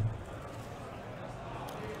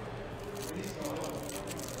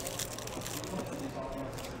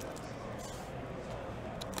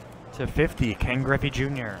 To 50, Ken Griffey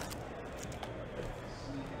Jr.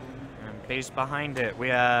 And base behind it, we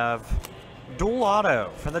have dual auto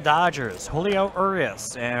for the Dodgers, Julio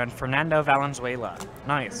Urias and Fernando Valenzuela.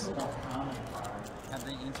 Nice. Have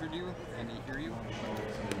they entered you? Can they hear you?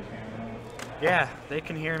 Yeah, they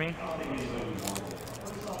can hear me.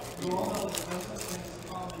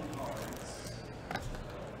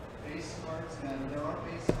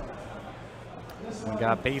 We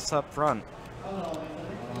got base up front.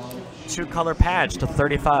 2-color patch to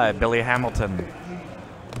 35, Billy Hamilton.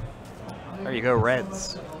 There you go,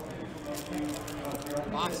 Reds.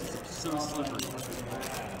 Boxes are so slippery.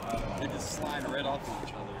 They just slide right off of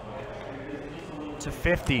each other. To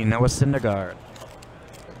 50, Noah Syndergaard.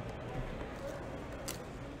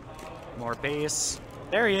 More base.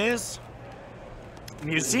 There he is.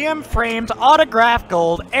 Museum framed autograph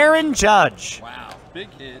gold, Aaron Judge. Wow, big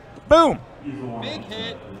hit. Boom. Big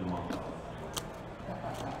hit.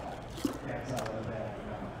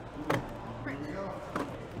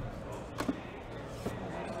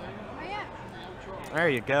 There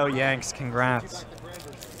you go, Yanks. Congrats.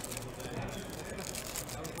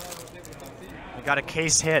 We got a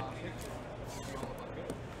case hit.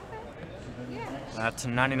 To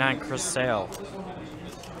 99, Chris Sale.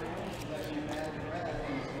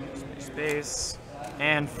 Space.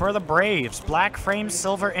 And for the Braves, black frame,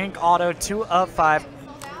 silver ink auto, 2 of 5,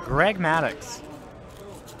 Greg Maddux.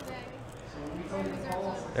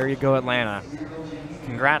 There you go, Atlanta.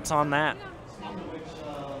 Congrats on that.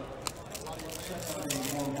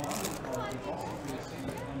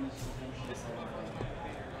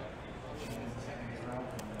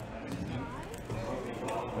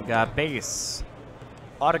 We got base.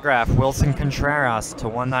 Autograph, Wilson Contreras to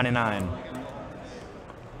 199.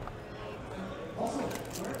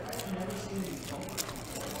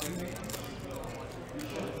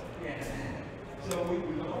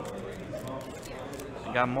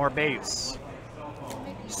 We got more base.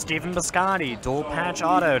 Stephen Biscotti, dual patch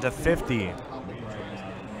auto to 50.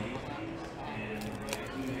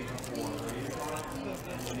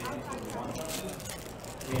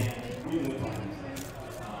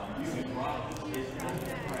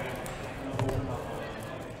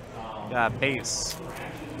 Got base.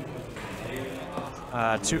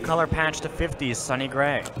 2-color patch to 50, Sonny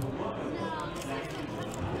Gray.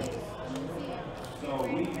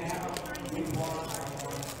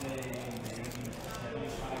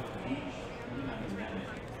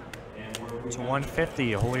 To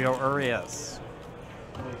 150, Julio Urias.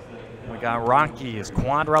 We got Rockies,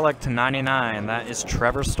 quad relic to 99. That is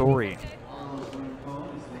Trevor Story.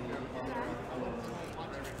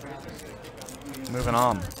 Moving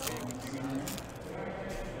on.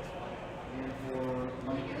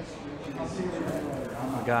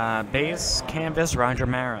 We got base, canvas, Roger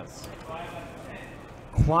Maris.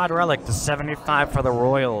 Quad relic to 75 for the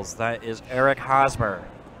Royals. That is Eric Hosmer.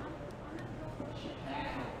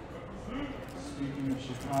 Speaking of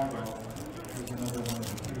Chicago, here's another one of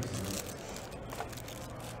the cases.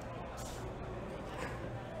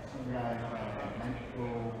 Some guy might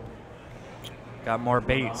go. Got more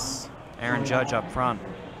base. Aaron Judge up front.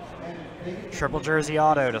 Triple jersey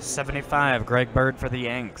auto to 75, Greg Bird for the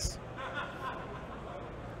Yanks.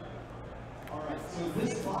 All right, so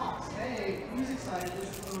this box, hey, who's excited? This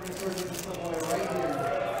is when we're going to start getting this stuff away right here.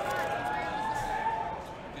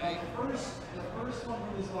 The first one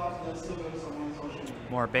from this box, let's still go to someone on social media.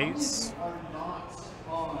 More base. Are not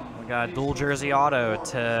on. We got dual jersey auto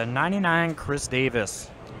to 99, Chris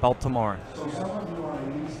Davis, Baltimore. So some of you are at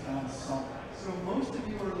least on some. So most of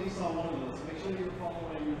you are at least on one of those. Make sure you're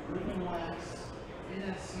following Ribbon Wax,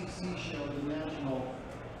 NSCC show, the National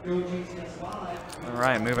Go GTS Live. All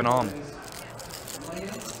right, moving on.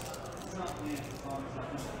 Lance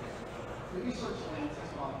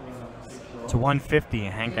To 150,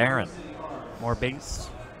 Hank Aaron. More base.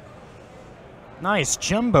 Nice.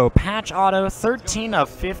 Jumbo patch auto, 13 of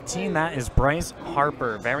 15. That is Bryce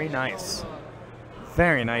Harper. Very nice.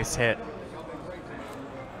 Very nice hit.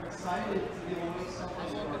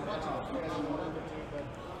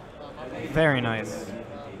 Very nice.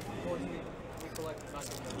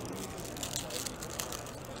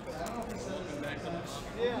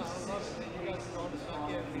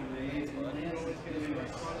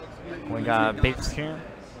 We got base here.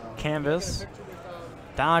 Canvas.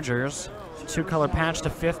 Dodgers. 2-color patch to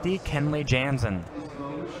 50. Kenley Jansen.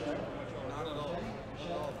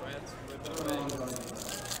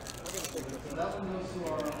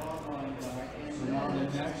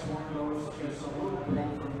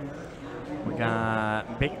 We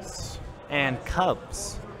got base and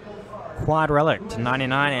Cubs. Quad relic to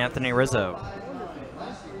 99, Anthony Rizzo.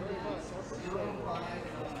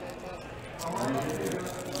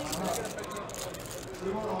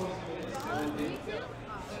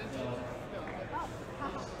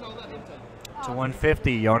 To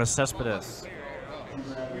 150, Jonas Cespedes.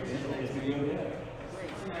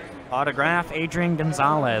 Autograph, Adrian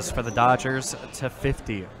Gonzalez for the Dodgers to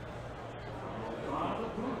 50.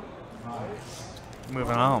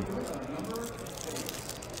 Moving on.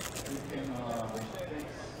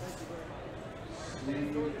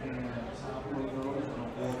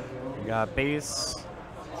 We got base,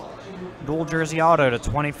 dual jersey auto to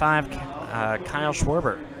 25, Kyle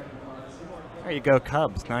Schwarber. There you go,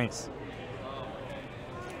 Cubs. Nice.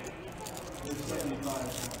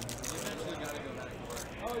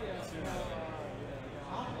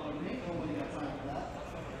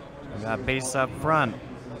 We got base up front.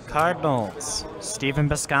 Cardinals, Stephen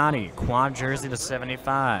Biscotti, quad jersey to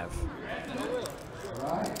 75.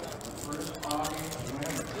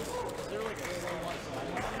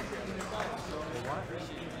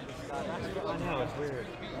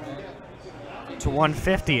 To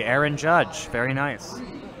 150, Aaron Judge. Very nice.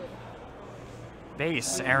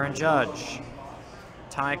 Base, Aaron Judge.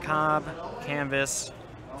 Ty Cobb, canvas.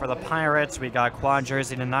 For the Pirates, we got quad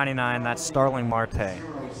jersey to 99. That's Starling Marte.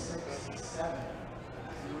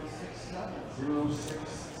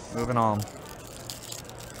 Moving on.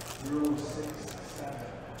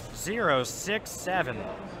 067.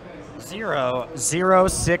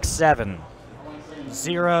 067.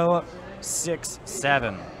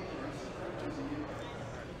 067.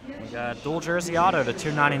 We got dual jersey auto to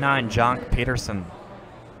 299, Jonk Peterson.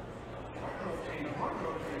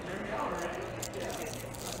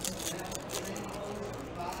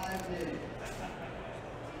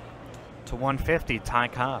 To 150, Ty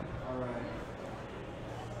Cobb.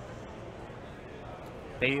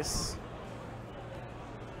 Base.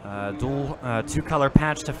 Dual 2-color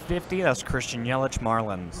patch to 50. That's Christian Yelich,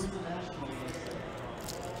 Marlins.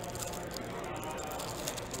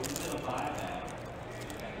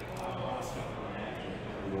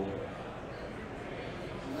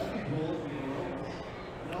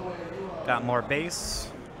 Got more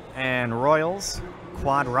base and Royals.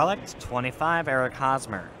 Quad relic 25. Eric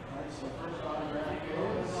Hosmer.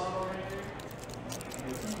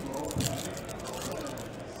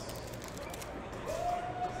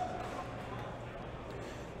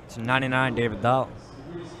 To 99, David Dahl.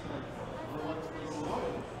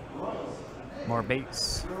 More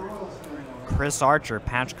base. Chris Archer,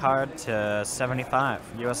 patch card to 75,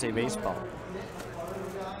 USA Baseball.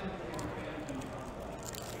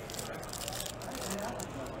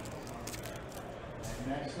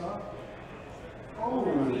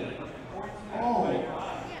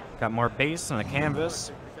 Got more base and a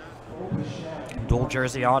canvas. Dual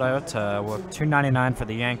jersey auto to $2.99 for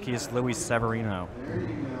the Yankees, Luis Severino.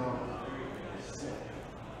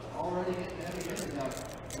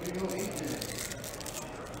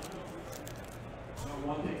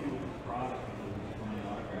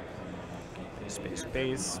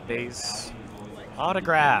 Base.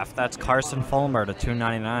 Autograph. That's Carson Fulmer to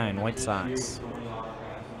 $2.99, White Sox.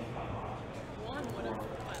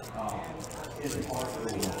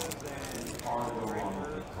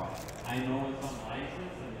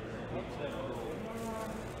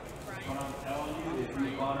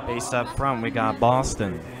 Base up front, we got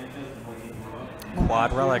Boston.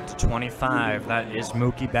 Quad relic to 25. That is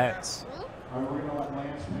Mookie Betts.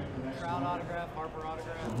 Trout autograph, Harper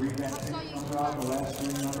autograph. Read that ticket number out, the last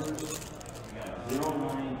 3 numbers.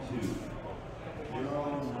 092.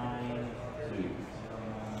 092.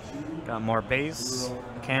 Got more base,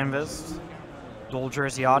 canvas, dual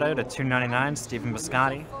jersey auto to $2.99, Stephen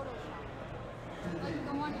Biscotti.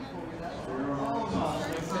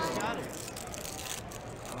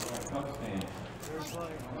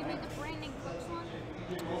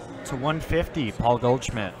 To 150, Paul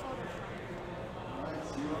Goldschmidt.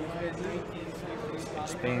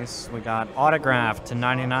 Space, we got autograph to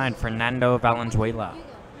 99, Fernando Valenzuela.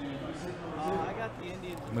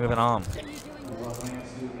 Moving on.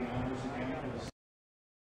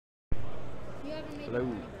 Hello.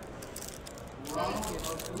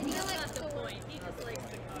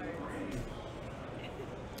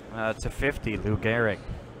 To 50, Lou Gehrig.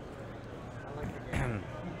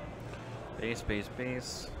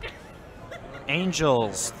 Base.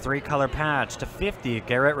 Angels, 3-color patch to 50,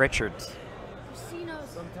 Garrett Richards.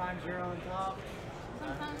 Sometimes you're on top.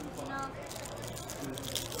 Sometimes not.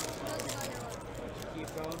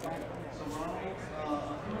 Keep going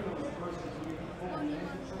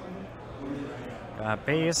back.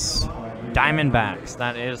 Base, Diamondbacks.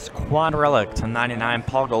 That is quad relic to 99,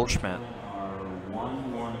 Paul Goldschmidt.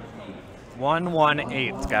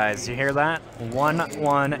 118, guys. You hear that?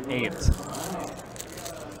 118.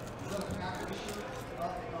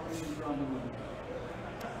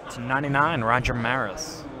 To 99, Roger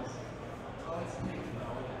Maris.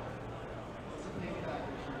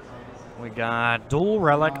 We got dual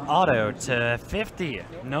relic auto to 50,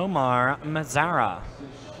 Nomar Mazara.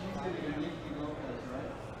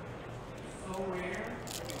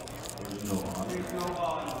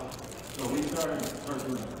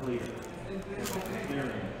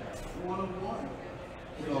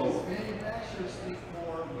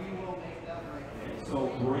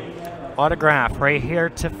 Autograph right here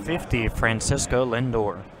to 50, Francisco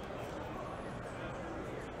Lindor.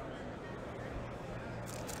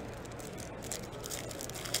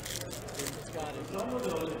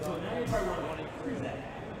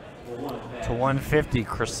 To 150,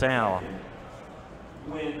 Crisale.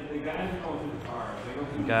 We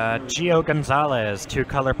got Gio Gonzalez,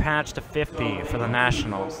 2-color patch to 50 for the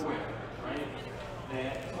Nationals.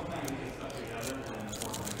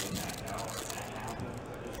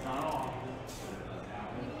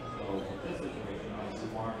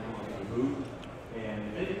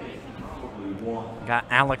 Got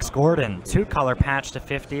Alex Gordon, 2-color patch to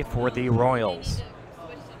 50 for the Royals.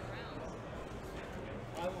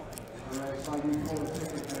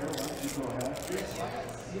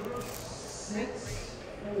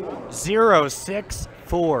 Zero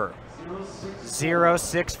 6-4.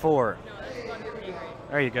 064.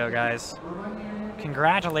 There you go, guys.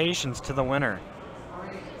 Congratulations to the winner.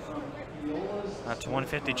 To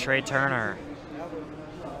 150, Trey Turner.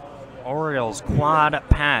 Orioles quad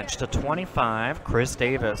patch to 25, Chris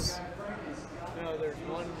Davis. No, there's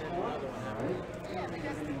one and another one.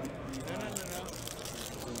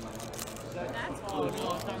 That's Oh, no, I'm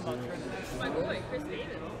talking about Trinidad. my boy, Chris Davis.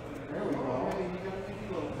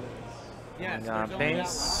 Yes, Got there's only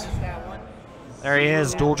base. that one. There he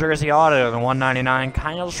is, dual jersey auto, the 199,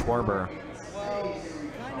 Kyle Schwarber. Well,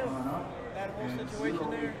 kind of that whole situation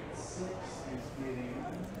there.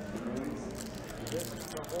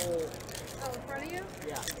 The whole, Oh, in front of you?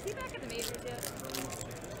 yeah. Is he back at the majors yet?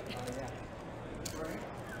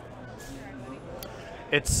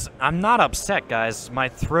 I'm not upset, guys. My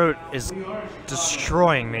throat is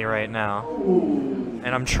destroying me right now.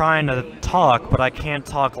 And I'm trying to talk, but I can't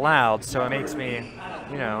talk loud, so it makes me,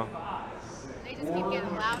 you know. They just keep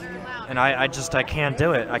getting louder and louder. And I can't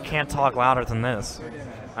do it. I can't talk louder than this.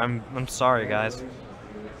 I'm sorry, guys.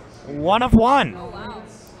 1 of 1. Oh, wow.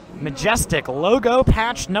 Majestic logo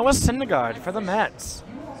patch Noah Syndergaard for the Mets.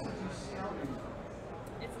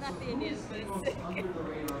 It's not the Indians, but it's sick.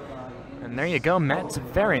 And there you go, Mets.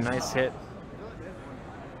 Very nice hit.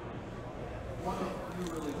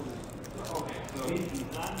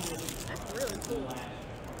 That's really cool.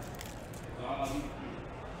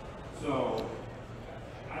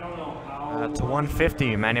 To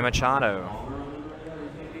 150, Manny Machado.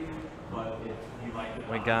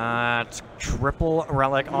 We got triple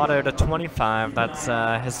relic auto to 25. That's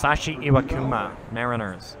Hisashi Iwakuma,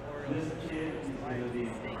 Mariners. They have no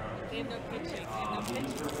pitching. They have no pitching.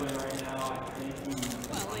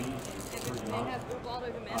 Well, like, if they have Ubaldo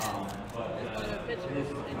Jimenez as one of the pitchers, and he's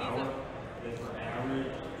a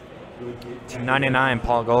 299,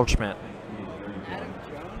 Paul Goldschmidt. Adam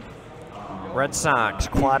Jones? Red Sox,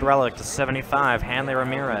 quad relic to 75, Hanley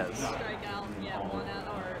Ramirez. strikeout. Yeah, 1 out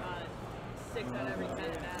or 6 out of every 10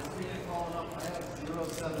 at bats.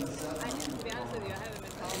 I didn't, to be honest with you, I haven't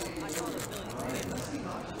been calling. I call the Phillies, which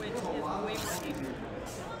is way more easier.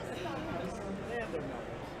 They have their numbers.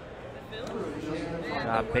 The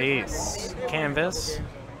Phillies? Base, canvas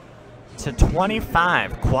to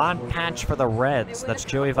 25, quad patch for the Reds. That's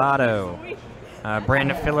Joey Votto,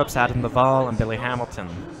 Brandon Phillips, Adam Duvall, and Billy Hamilton.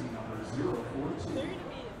 They're going to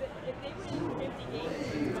be, if they win 50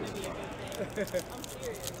 games, it's going to be a good thing. I'm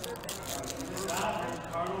serious.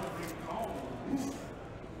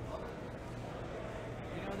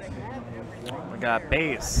 We got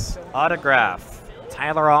base, autograph,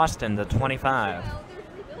 Tyler Austin to 25. Well, they're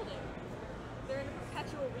rebuilding. They're in a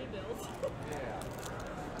perpetual rebuild.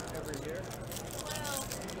 Every year. Well,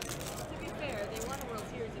 to be fair, they won a World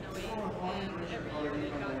Series in 08, and every year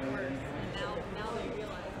they've gotten worse. And now they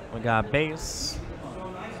realize that. We got base,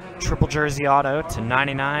 triple jersey auto to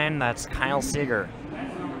 99. That's Kyle Seager.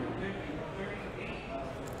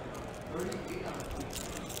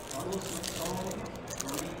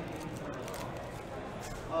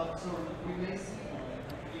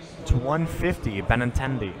 To 150,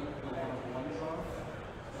 Benintendi.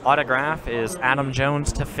 Autograph is Adam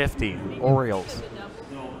Jones to 50, Orioles.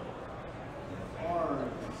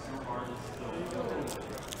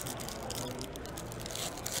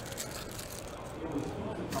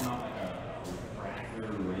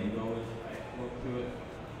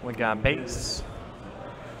 We got base.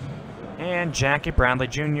 And Jackie Bradley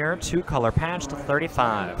Jr., 2-color patch to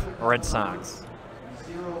 35, Red Sox.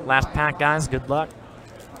 Last pack, guys. Good luck.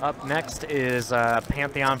 Up next is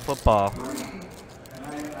Pantheon Football.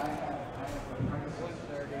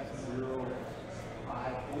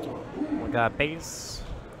 We got base.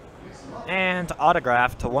 And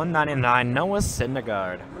autograph to 199, Noah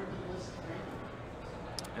Syndergaard.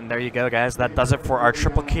 And there you go, guys. That does it for our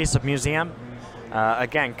triple case of Museum.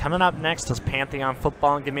 Again, coming up next is Pantheon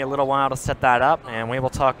Football. Give me a little while to set that up, and we will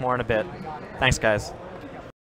talk more in a bit. Thanks, guys.